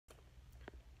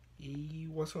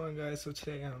What's going on, guys? So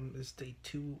today is day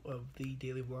 2 of the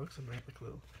daily vlogs. I'm gonna have like a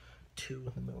little 2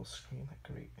 in the middle screen,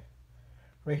 like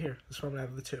right here. That's where I'm gonna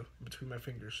have the 2 in between my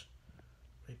fingers,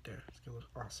 right there. It's gonna look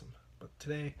awesome. But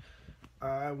today,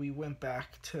 we went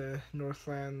back to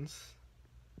Northlands.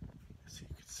 See,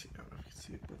 you can see. I don't know if you can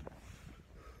see it,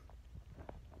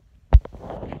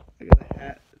 but I got a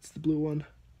hat. It's the blue one,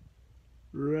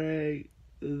 right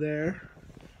there.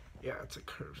 Yeah, it's a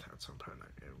curved hat, so I'm probably not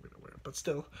gonna wear it. But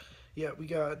still, yeah, we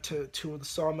got to tour the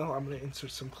sawmill. I'm gonna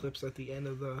insert some clips at the end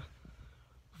of the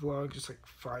vlog, just like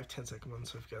 5-10 second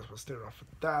ones. So if you guys want to start off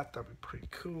with that, that'd be pretty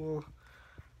cool.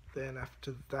 Then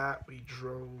after that, we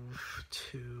drove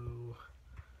to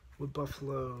Wood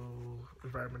Buffalo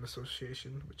Environment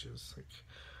Association, which is like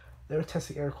they were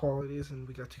testing air qualities, and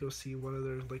we got to go see one of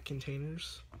their like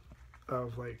containers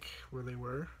of like where they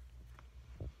were.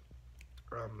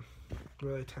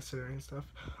 Where they tested it and stuff.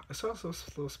 I saw this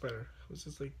little spider. It was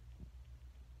just like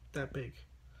that big.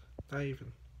 Not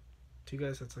even. To you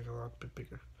guys, that's like a lot bit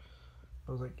bigger.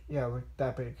 I was like, yeah, like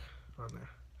that big on there.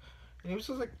 And he was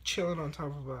just like chilling on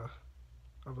top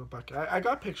of a bucket. I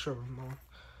got a picture of him all,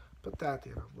 but that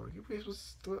you know, like he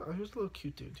was a little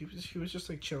cute dude. He was just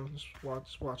like chilling, just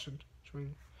watching,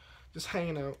 just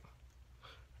hanging out,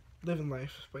 living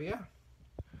life. But yeah.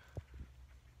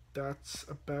 That's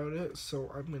about it,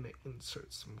 so I'm gonna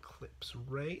insert some clips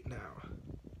right now.